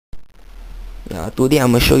Yeah, today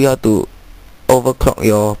I'm gonna show you how to overclock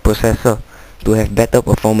your processor to have better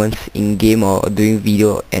performance in game or doing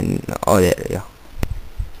video and all that.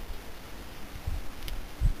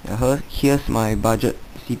 Here's my budget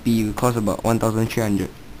CPU. Costs about 1,300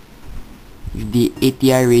 with the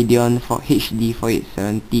ATI Radeon for HD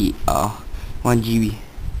 4870 1GB.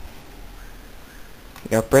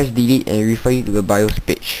 Press delete and refer you to the BIOS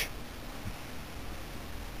page.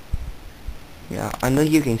 Under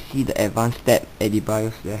here you can see the advanced tab at the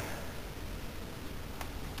BIOS there,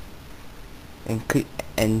 and click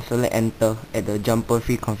and select enter at the jumper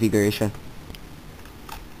free configuration.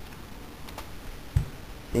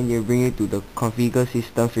 Then they'll bring you to the configure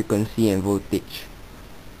system frequency and voltage.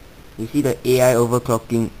 You see the AI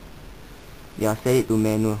overclocking. Set it to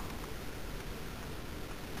manual.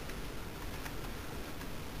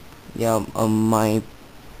 My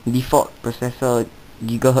default processor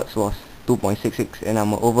gigahertz was 2.66 and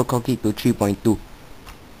I'm gonna overclock it to 3.2.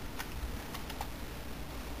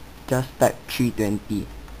 Just type 320.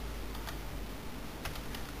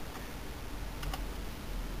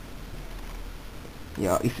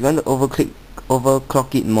 If you want to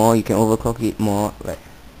overclock it more, you can overclock it more, like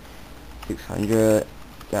 600.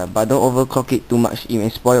 But don't overclock it too much, it may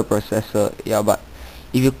spoil your processor. But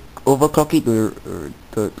if you overclock it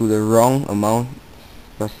to the wrong amount,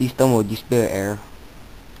 your system will display an error.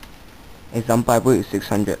 Example, I put it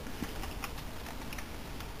 600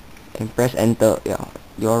 and press enter.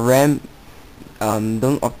 Your RAM,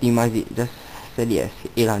 don't optimize it, just set it as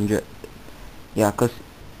 800. Cause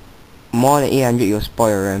more than 800 you'll spoil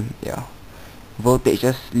your RAM. Voltage,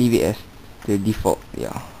 just leave it as the default.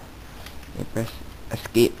 And press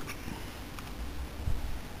escape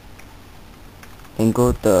and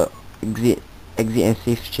go to exit and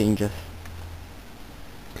save changes.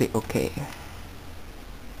 Click OK.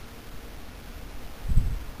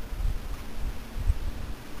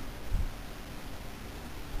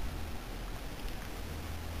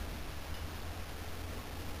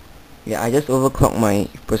 I just overclocked my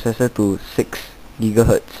processor to 6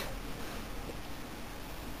 GHz.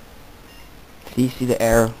 See the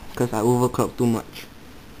error because I overclocked too much.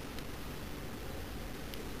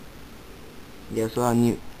 So I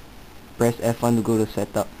need press F1 to go to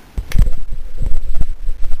setup.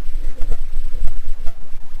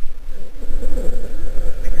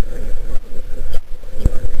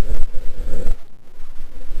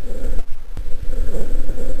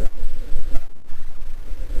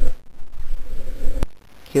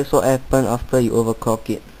 Here's what happens after you overclock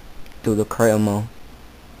it to the correct amount.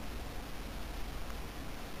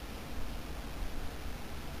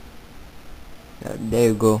 There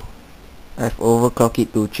you go. I've overclocked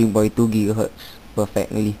it to 3.2 GHz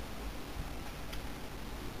perfectly.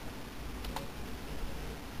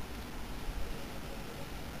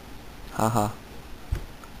 Haha.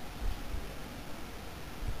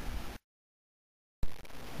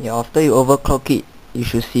 After you overclock it, you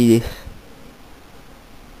should see this.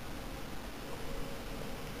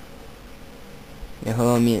 Hold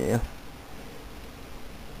on a minute.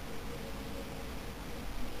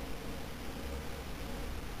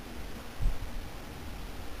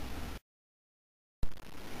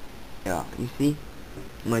 You see,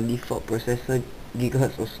 my default processor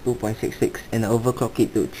gigahertz was 2.66 and I overclocked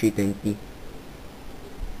it to 320.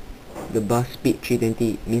 The bus speed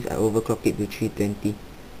 320 means I overclocked it to 320.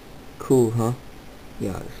 Cool, huh?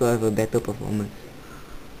 So I have a better performance.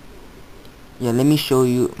 Let me show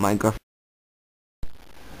you my graphics.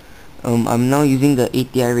 I'm now using the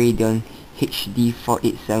ATI Radeon HD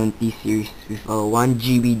 4870 series with a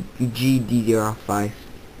 1GB GDDR5.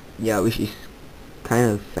 Which is kind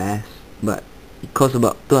of fast, but it costs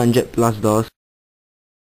about $200+.